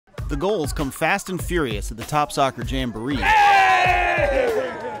The goals come fast and furious at the Top Soccer Jamboree.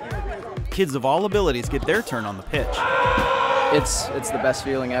 Kids of all abilities get their turn on the pitch. It's the best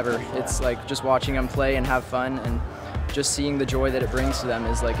feeling ever. It's like just watching them play and have fun, and just seeing the joy that it brings to them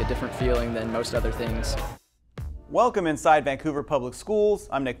is like a different feeling than most other things. Welcome inside Vancouver Public Schools.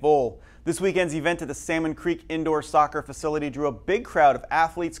 I'm Nick Vole. This weekend's event at the Salmon Creek Indoor Soccer Facility drew a big crowd of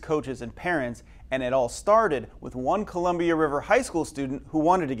athletes, coaches, and parents, and it all started with one Columbia River High School student who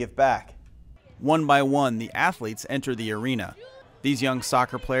wanted to give back. One by one, the athletes enter the arena. These young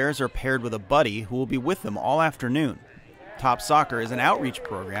soccer players are paired with a buddy who will be with them all afternoon. Top Soccer is an outreach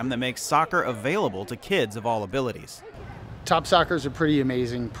program that makes soccer available to kids of all abilities. Top Soccer is a pretty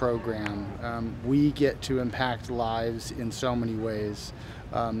amazing program. We get to impact lives in so many ways.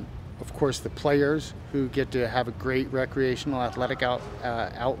 Of course, the players who get to have a great recreational athletic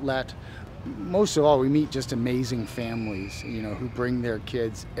outlet. Most of all, we meet just amazing families, who bring their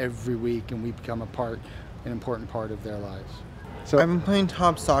kids every week, and we become an important part of their lives. So I've been playing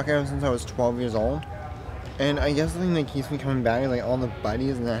Top Soccer ever since I was 12 years old, and I guess the thing that keeps me coming back is like all the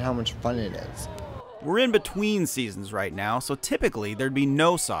buddies and how much fun it is. We're in between seasons right now, so typically there'd be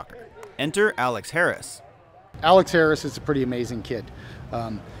no soccer. Enter Alex Harris. Alex Harris is a pretty amazing kid.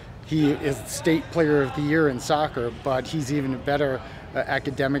 He is State Player of the Year in soccer, but he's even a better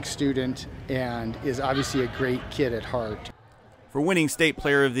academic student and is obviously a great kid at heart. For winning State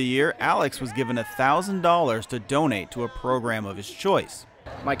Player of the Year, Alex was given $1,000 to donate to a program of his choice.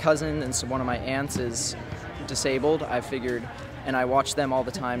 My cousin and one of my aunts is disabled, I figured, and I watch them all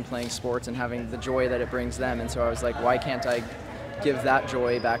the time playing sports and having the joy that it brings them, and so I was like, why can't I give that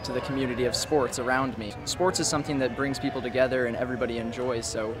joy back to the community of sports around me? Sports is something that brings people together and everybody enjoys,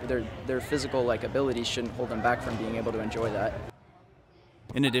 so their physical abilities shouldn't hold them back from being able to enjoy that.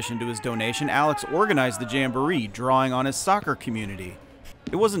 In addition to his donation, Alex organized the Jamboree, drawing on his soccer community.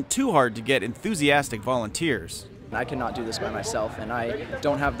 It wasn't too hard to get enthusiastic volunteers. I could not do this by myself, and I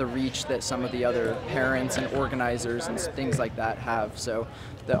don't have the reach that some of the other parents and organizers and things like that have, so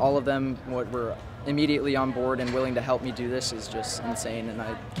that all of them were immediately on board and willing to help me do this is just insane, and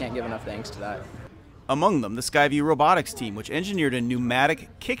I can't give enough thanks to that. Among them, the Skyview Robotics Team, which engineered a pneumatic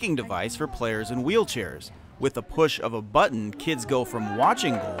kicking device for players in wheelchairs. With the push of a button, kids go from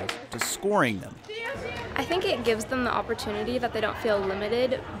watching goals to scoring them. I think it gives them the opportunity that they don't feel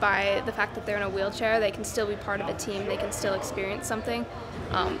limited by the fact that they're in a wheelchair. They can still be part of a team. They can still experience something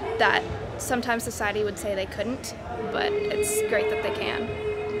that sometimes society would say they couldn't, but it's great that they can.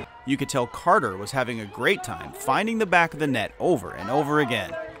 You could tell Carter was having a great time finding the back of the net over and over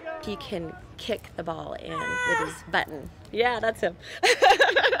again. He can kick the ball in with his button. Yeah, that's him.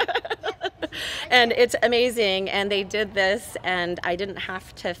 And it's amazing, and they did this, and I didn't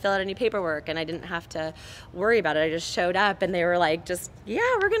have to fill out any paperwork, and I didn't have to worry about it. I just showed up, and they were like, yeah,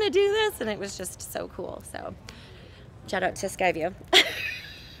 we're gonna do this, and it was just so cool. So shout out to Skyview.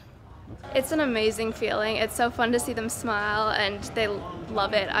 It's an amazing feeling. It's so fun to see them smile, and they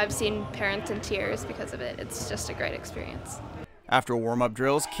love it. I've seen parents in tears because of it. It's just a great experience. After warm-up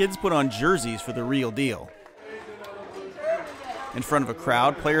drills, kids put on jerseys for the real deal. In front of a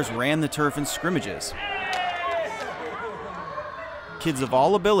crowd, players ran the turf in scrimmages. Kids of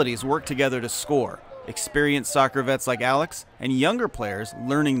all abilities worked together to score. Experienced soccer vets like Alex and younger players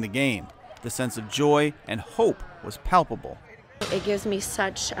learning the game. The sense of joy and hope was palpable. It gives me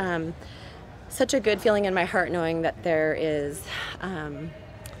such a good feeling in my heart knowing that there is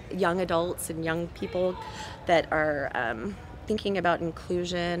young adults and young people that are thinking about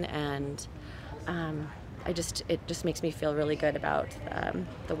inclusion, and it just makes me feel really good about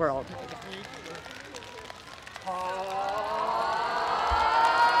the world.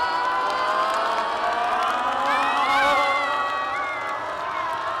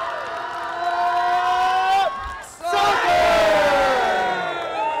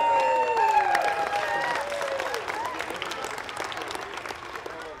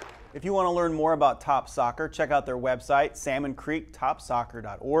 If you want to learn more about Top Soccer, check out their website,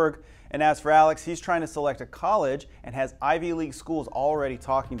 salmoncreektopsoccer.org. And as for Alex, he's trying to select a college and has Ivy League schools already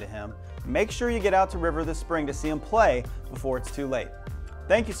talking to him. Make sure you get out to River this spring to see him play before it's too late.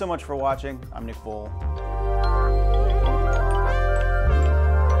 Thank you so much for watching. I'm Nick Vole.